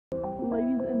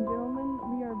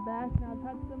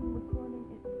some recording.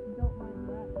 Don't mind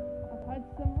that. I've had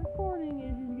some recording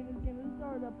issues getting this game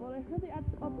started up, but I heard they add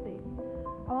some updates.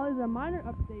 These are minor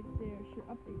updates. They are sure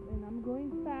updates, and I'm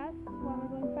going fast. Why am I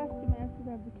going fast? Because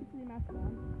I have the KITSUNE mask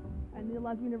on, and it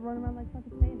allows me to run around like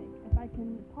fucking Sonic. If I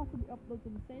can possibly upload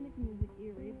some Sonic music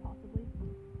eerie, possibly.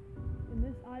 In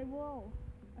this, I will.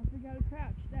 I forgot to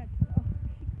crouch. That's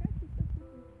she crouches so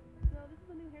quickly. So this is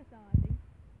a new hairstyle, I think.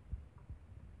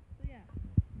 So yeah.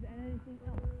 Is there anything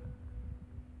else?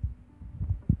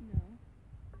 No.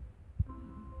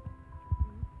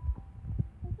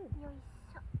 What's it?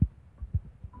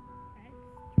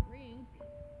 X-drink.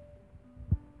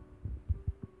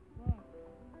 Look.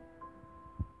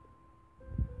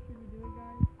 Should we do it,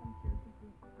 guys? I'm serious with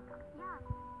you. Yeah.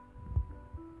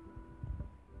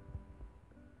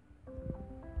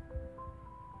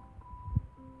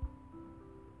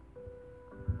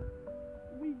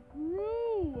 We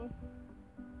grew!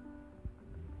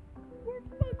 We're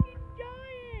fucking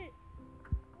giant!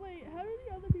 Wait, how do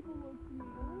the other people look to me? I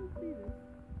wanna see this.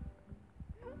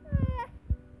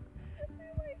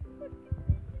 They're like fucking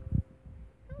midgets.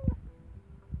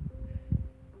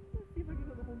 Let's see if I can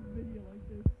do the whole video like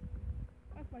this.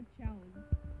 That's my challenge.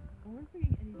 I wonder if we can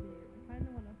get any bigger. I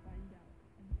kinda wanna find out.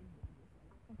 And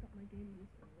fuck up my game this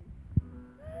early.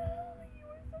 You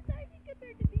are so tiny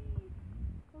compared to me!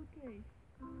 Okay.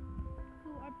 So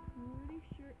I'm pretty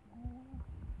sure.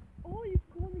 Oh, you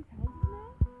can go in these houses now?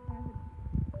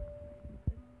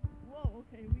 Whoa,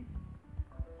 okay, we should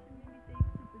maybe take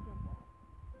super jump off.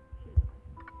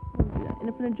 Don't do that.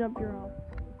 Infinite jump, you're off.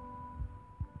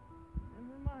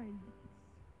 Never mind.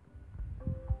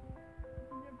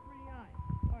 They're pretty high.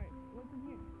 Alright, what's in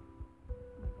here?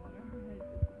 Oh my god, our head is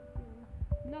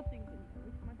nothing's in here.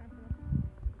 This is my time for nothing.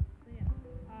 So yeah.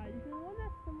 You can go in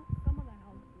some of the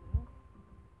houses, you know?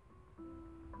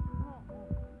 Not all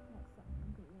of them. Not some.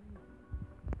 Don't worry.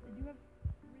 They do have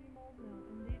 3 malls now,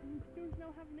 and the students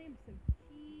now have names. So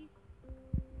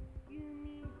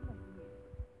Yumi,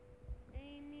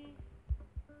 Amy,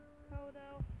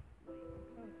 Kodo. Wait,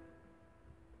 Kodo.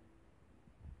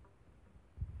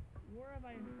 Where have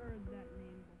I heard that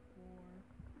name before?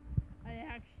 I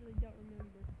actually don't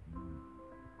remember.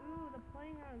 Ooh, the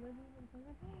playground. There's even a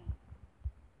playground.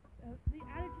 They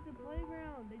added to the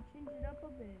playground. They changed it up a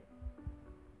bit.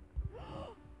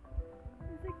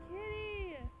 There's a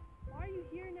kitty! Why are you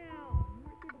here now? You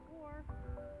weren't here before.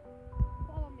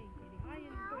 Follow me, kitty. I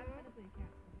am technically a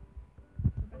cat.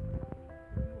 The best cat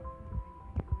kitty. You are.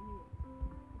 I knew it. It's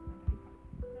my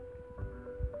giant car.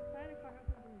 I had a car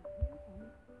outside the window.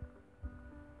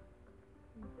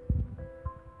 You follow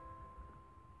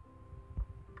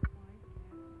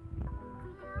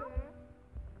me.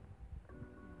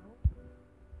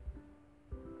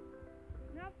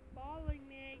 Not following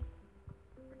me.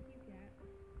 Frick you, cat.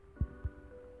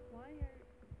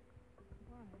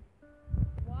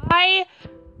 Why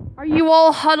are you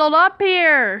all huddled up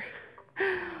here?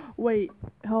 Wait,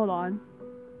 hold on.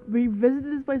 We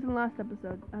visited this place in the last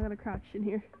episode. I gotta crouch in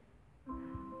here.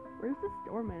 Where's the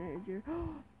store manager?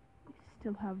 They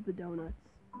still have the donuts.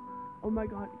 Oh my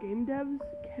god, game devs,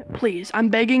 please, I'm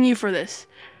begging you for this.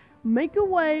 Make a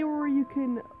way where you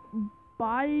can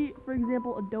buy, for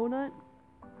example, a donut.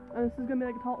 And this is gonna be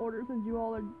like a tall order since you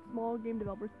all are small game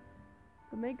developers.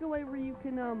 But make a way where you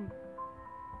can,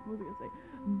 what was I gonna say?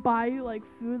 Buy, like,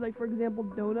 food, like, for example,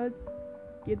 donuts.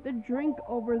 Get the drink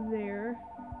over there.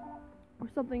 Or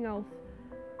something else.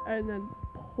 And then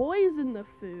poison the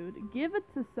food. Give it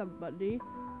to somebody.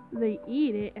 They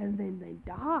eat it, and then they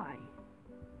die.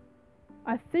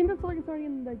 I think that's like it's already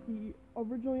in, like, the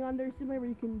original Yandere Simulator where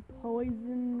you can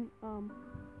poison,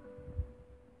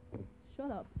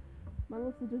 Shut up. My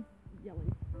list is just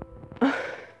yelling.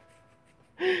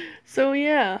 So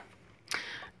yeah,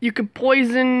 you could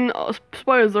poison.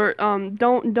 Spoilers alert.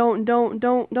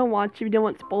 Don't watch if you don't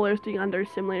want spoilers to Yandere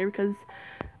Simulator because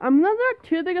I'm not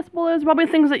too big of spoilers. Probably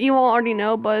things that you all already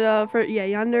know. But for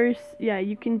Yandere's,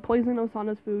 you can poison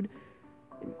Osana's food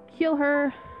and kill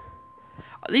her.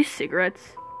 Are these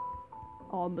cigarettes?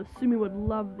 Oh, Masumi would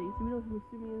love these. You know who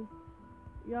Masumi is?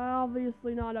 You're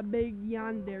obviously not a big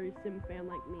Yandere Sim fan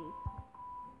like me.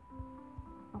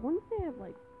 I wonder if they have,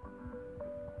 like...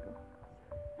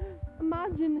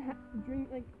 Imagine drink,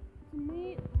 like, to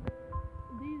me,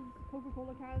 these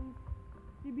Coca-Cola cans,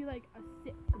 they'd be like a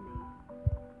sip to me.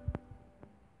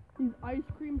 These ice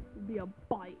creams would be a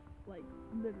bite, like,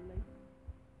 literally.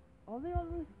 All they are...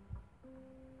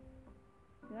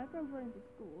 Yeah, that girl's running to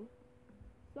school.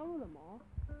 Some of them are.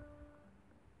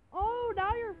 Oh,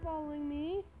 now you're following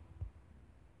me.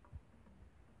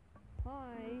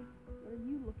 Hi. What are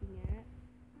you looking at?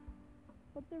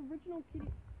 But the original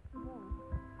kitty... Whoa.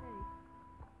 Hey.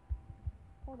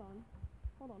 Hold on.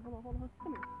 Hold on.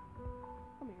 Come here.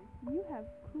 Come here. You have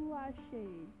cool ass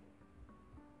shades.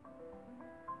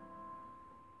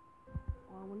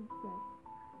 Oh, what did you say?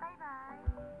 Bye bye.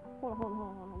 Hold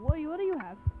on. What do you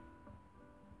have?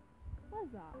 What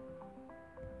is that?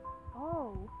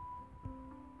 Oh.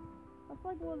 That's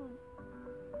like one of those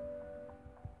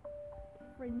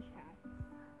fringe hats.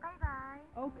 Bye bye.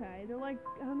 Okay, they're like,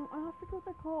 I don't forget what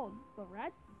they're called.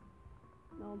 Barrettes?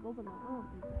 No, those are not. I don't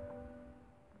think so.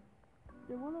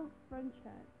 They're one of those French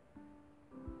hats.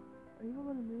 Are you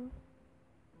gonna move?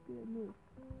 Good, move.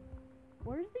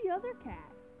 Where's the other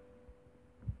cat?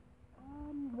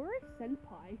 Where's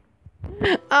Senpai?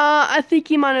 I think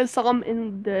you might have saw him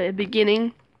in the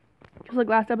beginning, just like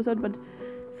last episode, but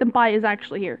Senpai is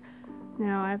actually here.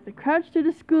 Now I have to crouch to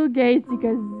the school gates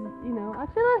because, you know,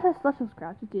 actually let's just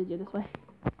crouch. It's easier this way.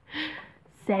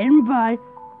 Senpai.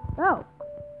 Oh,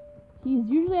 he's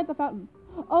usually at the fountain.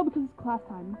 Oh, because it's class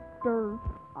time. Durr.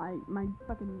 My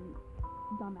fucking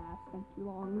dumbass spent too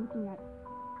long looking at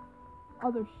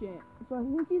other shit. So I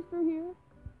think he's through here.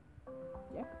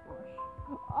 Dick brush.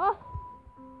 Oh.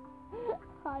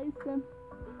 Hi, Sim.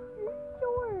 You're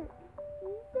short.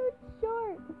 You're so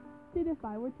short. Dude, if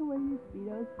I were to wear your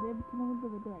Speedos, they would come over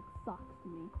the like socks to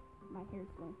me. My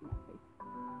hair's going from my face.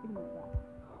 Ignore that.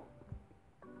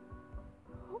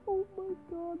 Oh my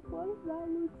god, why does that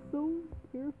look so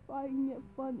terrifying yet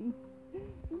funny?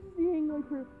 Just seeing like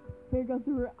her hair go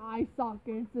through her eye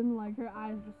sockets and like her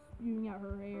eyes just spewing out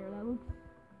her hair. That looks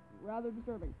rather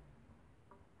disturbing.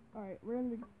 Alright, we're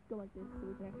gonna go like this so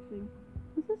we can actually...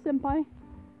 This is Senpai.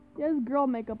 He has girl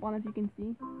makeup on if you can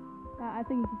see. I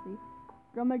think you can see.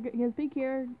 Girl makeup, he has pink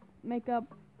hair, makeup,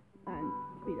 and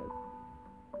Speedos.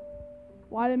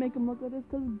 Why did I make him look like this?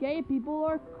 Because gay people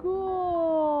are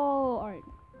cool! Alright.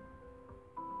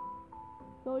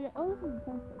 So yeah, oh, this is the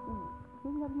tenth place, isn't it?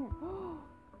 What do we have in here?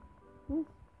 This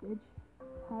bitch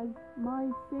has my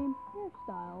same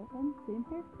hairstyle and same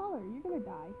hair color. You're gonna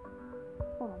die.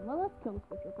 Hold on, let's kill this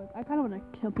bitch real quick. I kind of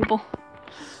want to kill people.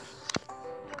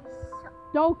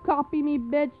 Don't copy me,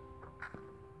 bitch.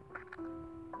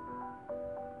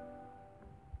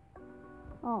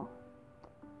 Oh.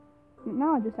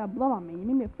 Now I just have blood on me. You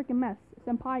made me a freaking mess.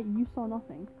 Senpai, you saw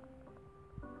nothing.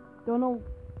 Don't know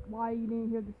why you didn't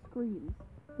hear the screams.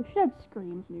 They should have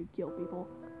screams when you kill people.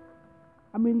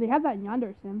 I mean, they have that in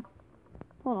yonder sim.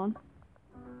 Hold on.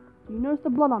 Do you notice the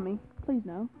blood on me? Please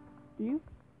no. Do you?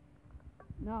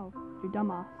 No. You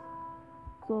dumbass.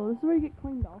 So this is where you get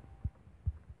cleaned off.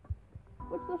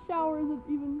 Which the shower isn't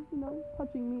even, you know,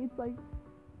 touching me. It's like...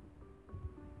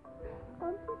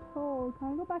 I'm too tall.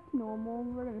 Can I go back to normal?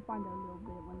 We're gonna find out a little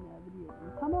bit when the video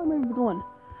ends. How long have we been going?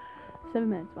 7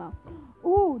 minutes, wow.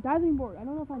 Oh, diving board. I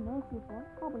don't know if I noticed it before.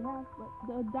 Probably have, but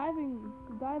the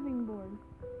diving board.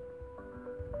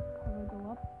 Can I go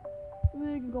up?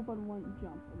 Maybe we can go up on one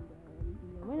jump and we can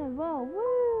go in as well.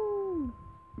 Woo!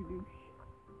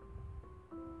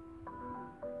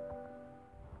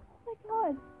 Oh my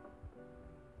god.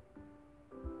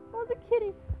 Oh, the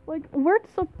kitty. Like, we're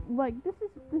so, like, this is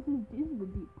a deep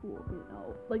pool, you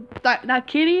know. Like, that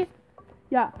kitty,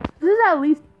 yeah, this is at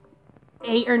least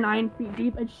 8 or 9 feet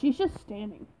deep, and she's just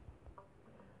standing.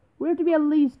 We have to be at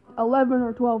least 11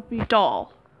 or 12 feet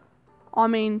tall. I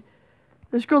mean,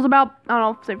 this girl's about, I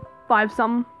don't know, say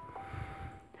 5-something.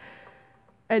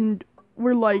 And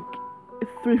we're like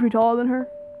 3 feet taller than her.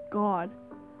 God.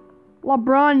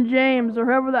 LeBron James, or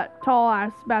whoever that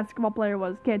tall-ass basketball player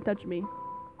was, can't touch me.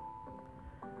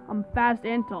 I'm fast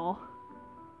and tall.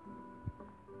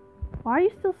 Why are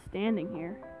you still standing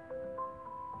here?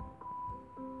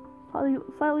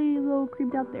 Slightly a little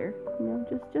creeped out there. You know,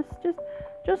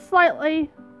 just slightly.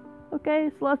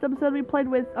 Okay, so last episode we played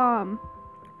with,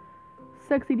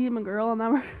 Sexy Demon Girl, and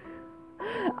now we're...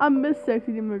 I miss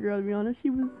Sexy Demon Girl, to be honest. She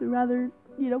was rather,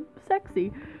 you know,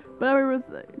 sexy. But I was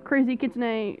with Crazy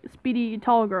Kitsune, Speedy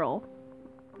Tall Girl.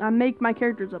 I make my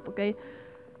characters up, okay?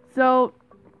 So...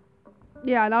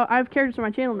 yeah, now I have characters on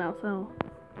my channel now, so,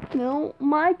 you know,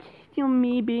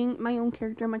 me being my own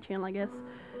character on my channel, I guess,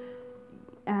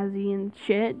 Azzy and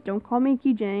shit. Don't call me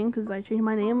Kijang, because I changed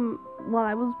my name while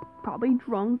I was probably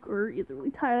drunk or either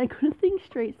really tired. I couldn't think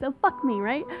straight, so fuck me,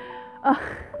 right?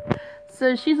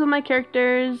 So she's one of my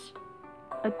characters,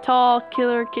 a tall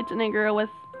killer kitsune girl with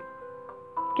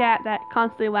cat that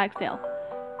constantly wags tail.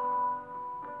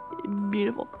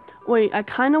 Beautiful. Wait, I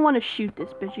kind of want to shoot this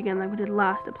bitch again like we did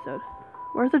last episode.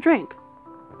 Where's the drink?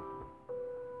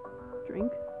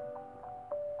 Drink?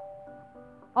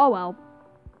 Oh well.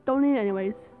 Don't need it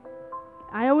anyways.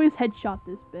 I always headshot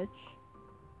this bitch.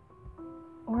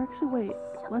 Or actually, wait.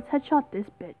 Let's headshot this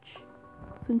bitch.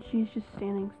 Since she's just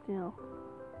standing still.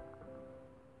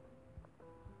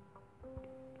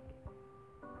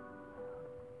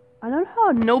 I don't know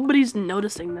how nobody's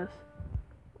noticing this.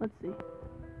 Let's see.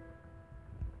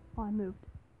 Oh, I moved.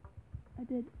 I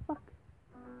did. Fuck.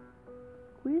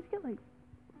 Can we just get, like,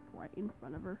 right in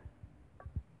front of her?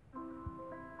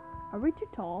 Are we too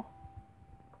tall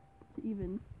to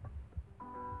even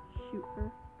shoot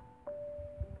her?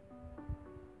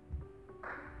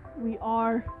 We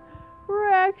are.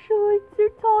 We're actually too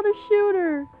tall to shoot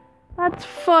her. That's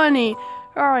funny.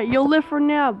 Alright, you'll live for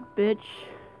now, bitch.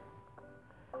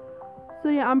 So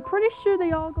yeah, I'm pretty sure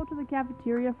they all go to the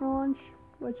cafeteria for lunch,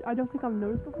 which I don't think I've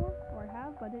noticed before, or I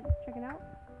have, but I didn't check it out.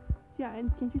 Yeah,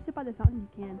 and can't you sit by the fountain?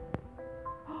 You can.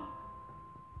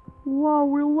 Whoa,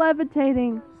 we're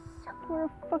levitating. We're a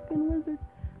fucking wizard.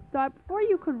 So before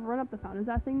you could run up the fountain, is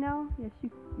that thing now? Yes, it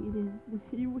is.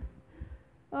 You.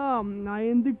 I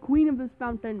am the queen of this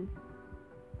fountain.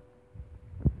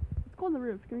 Let's go on the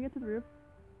roof. Can we get to the roof?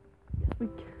 Yes, we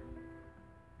can.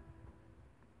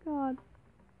 God.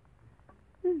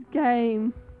 This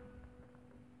game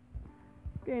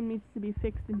needs to be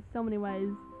fixed in so many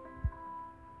ways.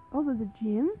 Oh, there's a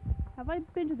gym? Have I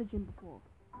been to the gym before?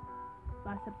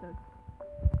 Last episode.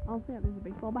 I don't think there's a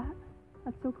baseball bat.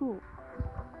 That's so cool.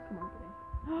 Come on,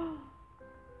 today.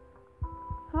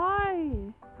 Hi!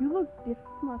 You look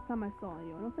different from last time I saw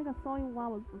you. I don't think I saw you while I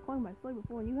was recording my story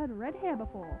before, and you had red hair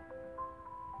before.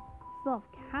 You still have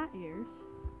cat ears.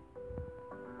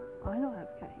 I don't have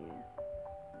cat ears.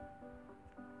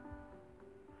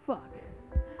 Fuck.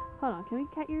 Hold on, can we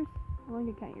get cat ears? I want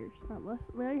to get cat ears. Alright,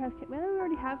 we already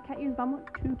have cat ears, but I want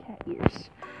 2 cat ears.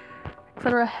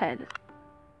 Etc. head.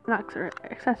 Not etc.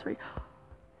 accessory.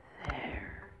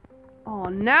 There. Oh,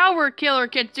 now we're killer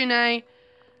Kitsune.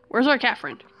 Where's our cat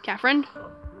friend? Cat friend?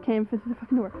 Can't even fit through the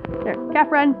fucking door. There, cat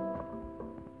friend.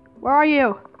 Where are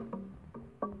you?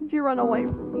 Did you run away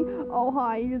from me? Oh,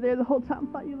 hi, you're there the whole time.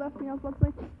 Thought you left me. I was about to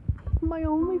say, my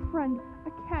only friend,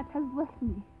 a cat, has left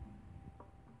me.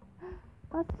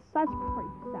 That's pretty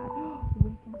sad.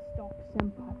 We can stalk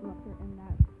Senpai from up here, and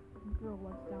that girl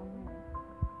was down there.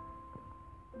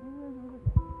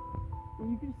 And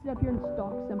you can sit up here and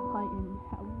stalk Senpai and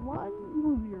have one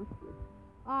of your food.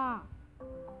 Ah!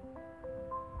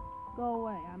 Go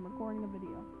away, I'm recording a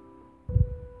video.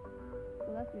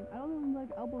 So that's it. I don't even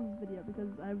like upload this video because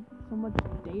I have so much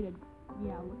data.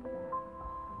 Yeah, look at that.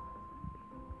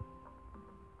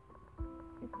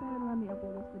 It's better to let me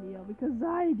upload this video because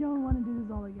I don't want to do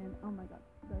this all again. Oh my god,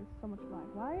 there's so much lag.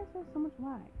 Why is there so much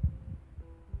lag?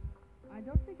 I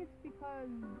don't think it's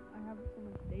because I have so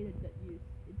much data that use.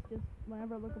 It's just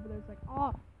whenever I look over there, it's like,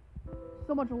 oh,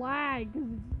 so much lag because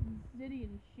it's city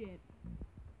and shit.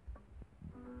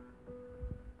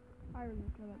 I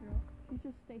really kill that girl. She's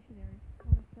just stationary. I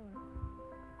want to kill her.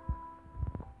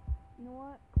 You know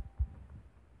what?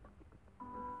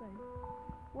 Let's see.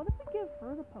 What if we give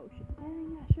her the potion?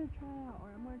 Dang, I should try it out. Or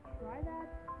I'm gonna try that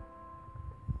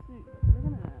soon. We're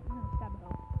gonna stab a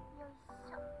hoe.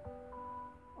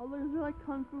 Oh, there's like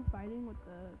kung fu fighting with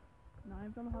the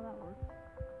knives. I don't know how that works.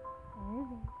 Where is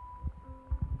it?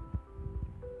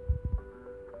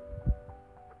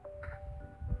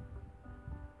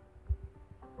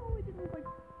 Oh, we didn't like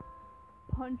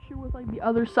punch her with like the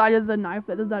other side of the knife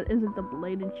that isn't the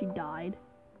blade, and she died.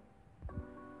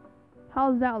 How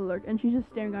does that look? And she's just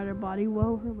staring at her body.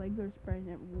 Whoa, her legs are spreading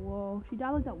it. Whoa, she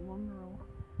died like that one girl.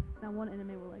 That one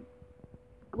anime were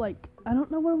like I don't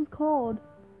know what it was called.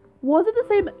 Was it the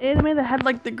same anime that had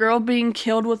like the girl being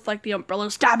killed with like the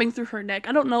umbrella stabbing through her neck?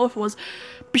 I don't know if it was,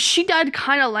 but she died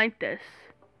kind of like this.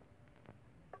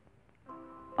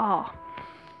 Oh.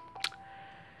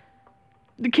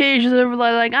 The cage is over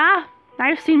like,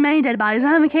 I've seen many dead bodies.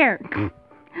 I don't even care.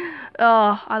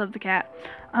 Oh, I love the cat.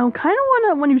 I kind of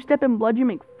want to, when you step in blood, you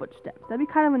make footsteps. That'd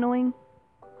be kind of annoying,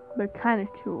 but kind of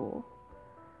cool.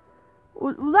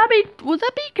 Would that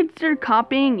be considered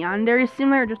copying Yandere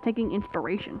similar, or just taking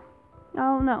inspiration? I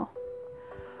don't know.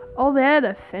 Oh, they had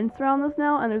a fence around this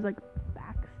now, and there's like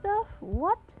back stuff?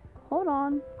 What? Hold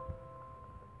on.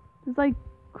 There's like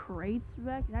crates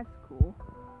back. That's cool.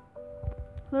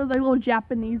 So there's like little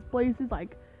Japanese places,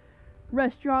 like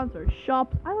restaurants or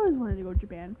shops. I always wanted to go to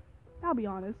Japan. I'll be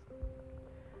honest.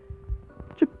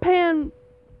 Japan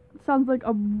sounds like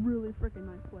a really freaking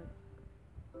nice place.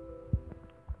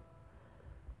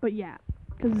 But yeah,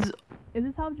 because is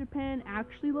this how Japan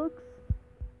actually looks?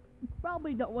 You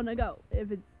probably don't want to go.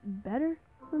 If it's better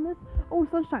than this. Oh,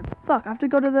 it's lunchtime. Fuck, I have to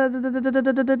go to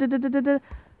the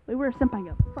wait, where's Senpai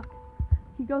go? Fuck.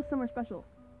 He goes somewhere special.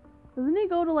 Doesn't he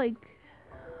go to like,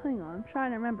 hang on, I'm trying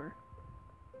to remember.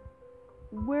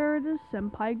 Where does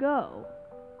Senpai go?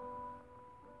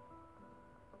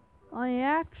 I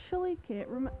actually can't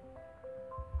remember.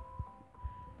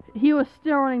 He was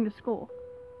still running to school.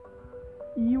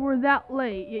 You were that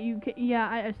late. Yeah, you can, yeah,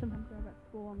 I sometimes drive at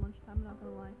school on lunchtime, I'm not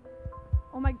gonna lie.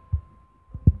 Oh my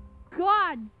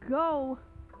god, go!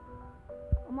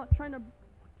 I'm not trying to,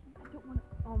 I don't wanna,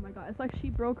 oh my god, it's like she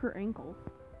broke her ankles.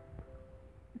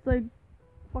 It's like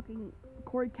fucking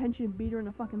Corey Kenshin beat her in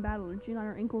a fucking battle and she got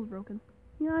her ankles broken.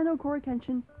 Yeah, I know Corey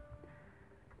Kenshin.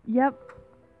 Yep.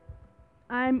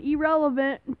 I'm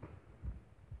irrelevant.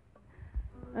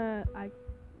 I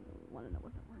want to know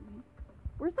what that word means.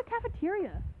 Where's the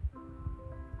cafeteria?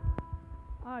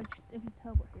 Oh, I can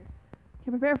teleport here.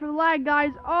 Okay, prepare for the lag,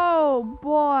 guys. Oh,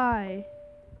 boy.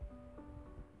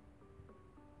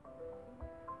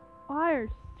 Why are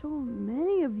so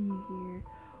many of you here?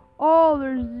 Oh,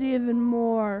 there's even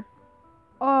more.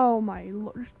 Oh, my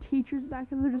lord. There's teachers back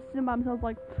there. They're just sitting by themselves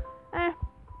like,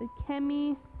 the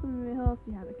Kemi. Who else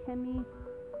do you have? A Kemi.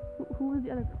 Who was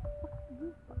the other girl?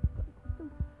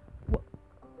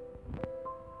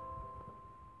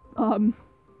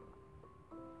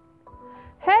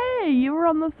 Hey, you were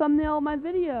on the thumbnail of my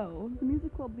video. The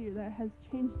music club leader that has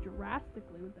changed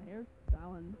drastically with the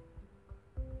hairstyle. And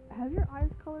have your eyes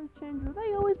colors changed? Were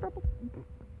they always purple?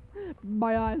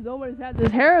 My eyes always had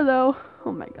this hair though.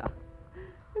 Oh my god.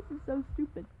 This is so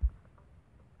stupid.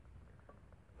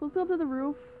 So let's go up to the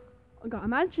roof. Oh god,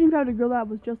 imagine if you had a girl that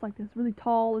was just like this, really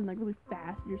tall and like really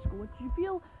fast in your school. Would you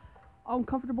feel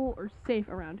uncomfortable or safe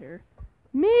around her?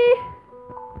 Me?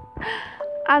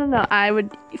 I don't know. I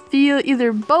would feel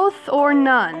either both or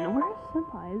none. Where's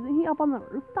Senpai? Isn't he up on the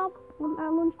rooftop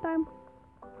at lunchtime?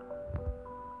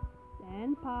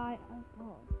 Senpai.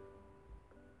 Oh.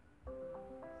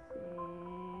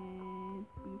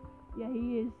 Senpai. Yeah,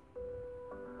 he is.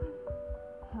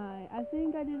 Hi. I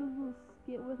think I did a little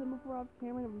skit with him before off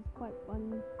camera. It was quite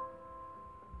funny.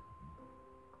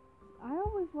 I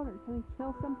always wondered, can we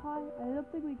kill Senpai? I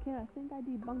don't think we can. I think I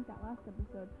debunked that last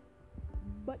episode.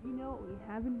 But you know what we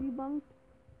haven't debunked?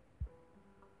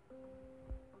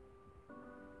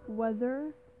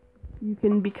 Whether you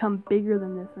can become bigger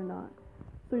than this or not.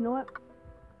 So you know what?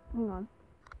 Hang on.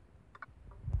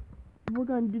 We're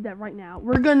gonna do that right now.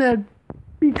 We're gonna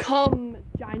become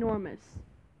ginormous.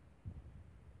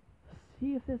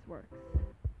 See if this works.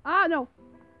 Ah, no!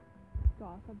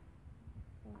 Gosh,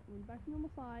 we're back to normal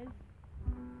size.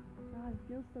 God, it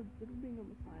feels so different being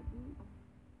normal size.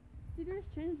 See, they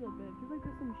just changed a little bit. It feels like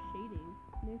there's some shading.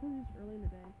 Maybe because it's early in the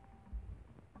day.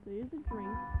 So here's the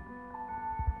drink.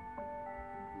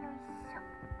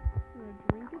 We're gonna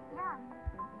drink it. Yeah.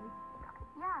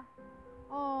 Yeah.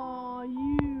 Oh,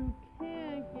 you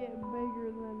can't get bigger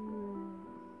than this.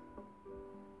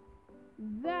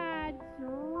 That's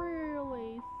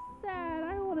really sad.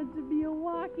 I wanted to be a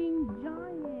walking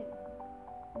giant.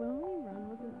 Will we run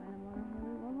with an item on our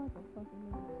hand? Run like a fucking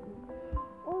idiot.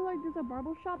 Oh, like there's a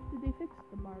barber shop. Did they fix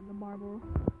the barber?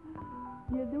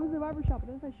 Yeah, there was a barber shop. I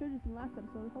don't know if I showed you in the last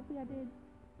episode. Hopefully I did.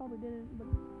 Probably didn't. But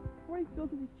before I go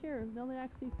through these chairs, now they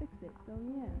actually fixed it. So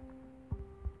yeah.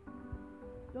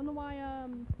 Don't know why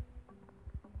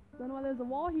there's a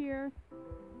wall here.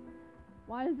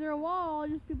 Why is there a wall?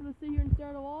 Just people to sit here and stare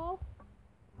at a wall?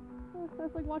 Oh,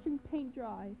 that's like watching paint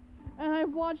dry. And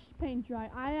I've watched paint dry.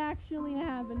 I actually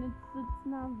have, and it's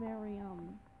not very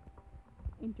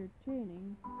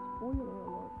entertaining. Spoiler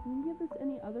alert. Can you give this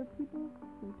any other people?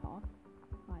 Can we talk?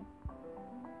 Hi.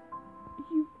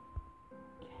 You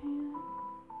can't.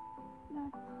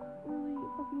 That's really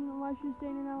fucking why she's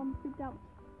staying here now. I'm freaked out.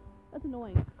 That's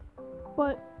annoying.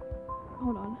 But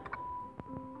hold on.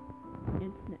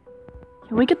 Internet.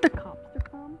 Can we get the cops to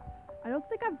come? I don't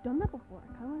think I've done that before.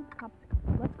 I kinda want the cops to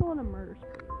come. Let's go on a murder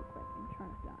spree real quick and try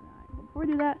to die. But before we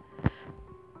do that,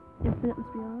 Infinite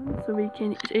must be on so we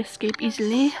can escape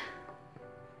easily.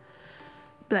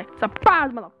 Be like,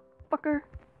 surprise, motherfucker!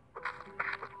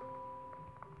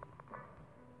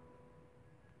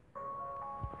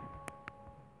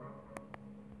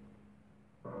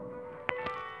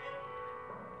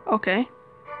 Okay.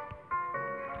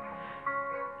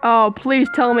 Oh, please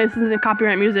tell me this isn't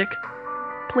copyright music.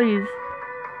 Please.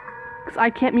 Because I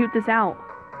can't mute this out.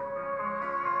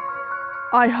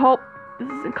 I hope this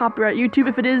isn't copyright. YouTube,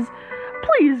 if it is,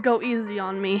 please go easy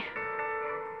on me.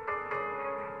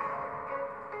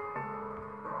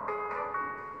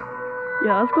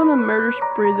 Yeah, let's go on a murder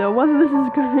spree though. Whether this is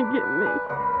gonna get me.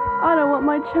 I don't want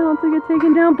my channel to get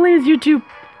taken down. Please, YouTube.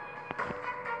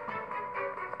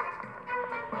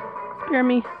 Spare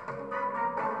me.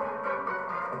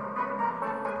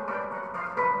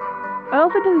 I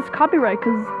don't think this is copyright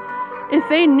because If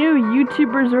they knew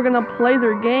YouTubers were gonna play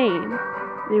their game,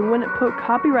 they wouldn't put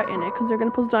copyright in it because they're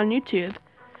gonna post it on YouTube.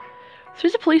 So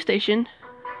here's a police station.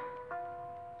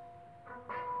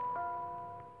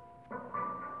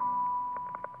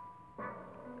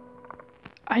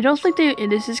 I don't think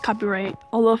this is copyright.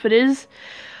 Although if it is,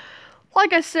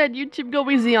 like I said, YouTube go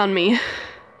easy on me.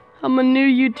 I'm a new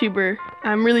YouTuber.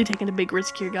 I'm really taking a big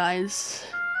risk here, guys.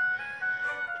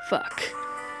 Fuck.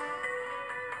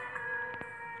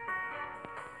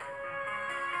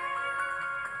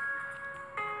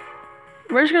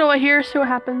 We're just gonna wait here, see what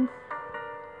happens.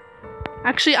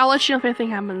 Actually, I'll let you know if anything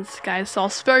happens, guys, so I'll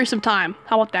spare you some time.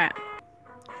 How about that?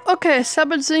 Okay, so I've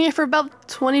been sitting here for about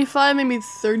 25, maybe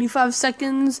 35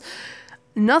 seconds.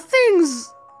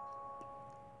 Nothing's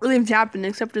really happened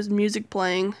except there's music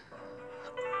playing.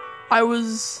 I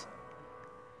was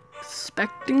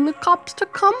expecting the cops to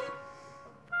come.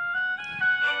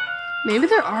 Maybe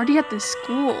they're already at this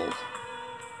school.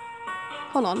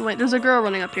 Hold on, wait, there's a girl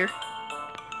running up here.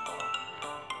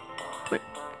 Wait.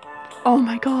 Oh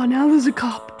my god, now there's a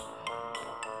cop.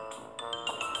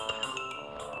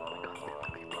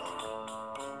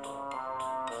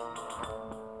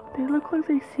 They look like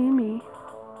they see me.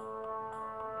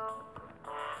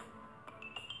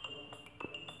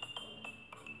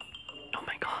 Oh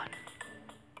my god.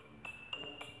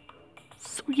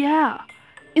 So yeah.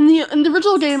 In the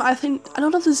original game, I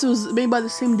don't know if this was made by the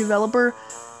same developer.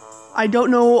 I don't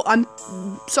know. I'm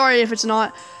sorry if it's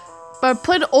not. But I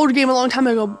played an old game a long time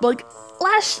ago. Like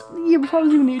last year before I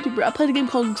was even a YouTuber, I played a game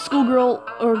called Schoolgirl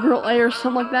or Girl A or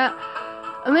something like that.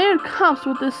 And they had cops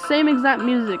with this same exact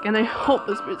music, and I hope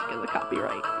this music is a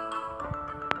copyright.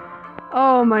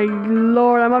 Oh my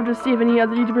lord, I'm about to see if any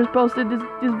other YouTubers posted this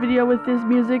video with this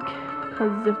music,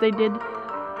 because if they did,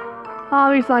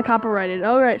 obviously it's not copyrighted.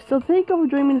 Alright, so thank you for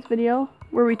joining me in this video,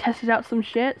 where we tested out some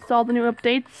shit, saw all the new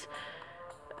updates.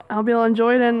 I hope you all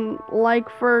enjoyed, and like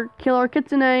for Killer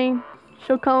KITSUNE.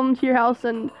 She'll come to your house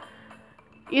and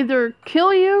either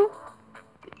kill you,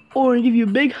 or give you a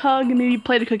big hug and maybe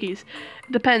plate of cookies.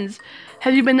 It depends.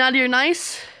 Have you been naughty or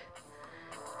nice?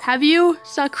 Have you?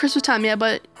 It's not Christmas time yet,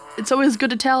 but it's always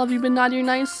good to tell if you've been naughty or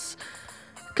nice.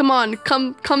 Come on,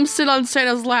 come sit on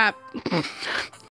Santa's lap.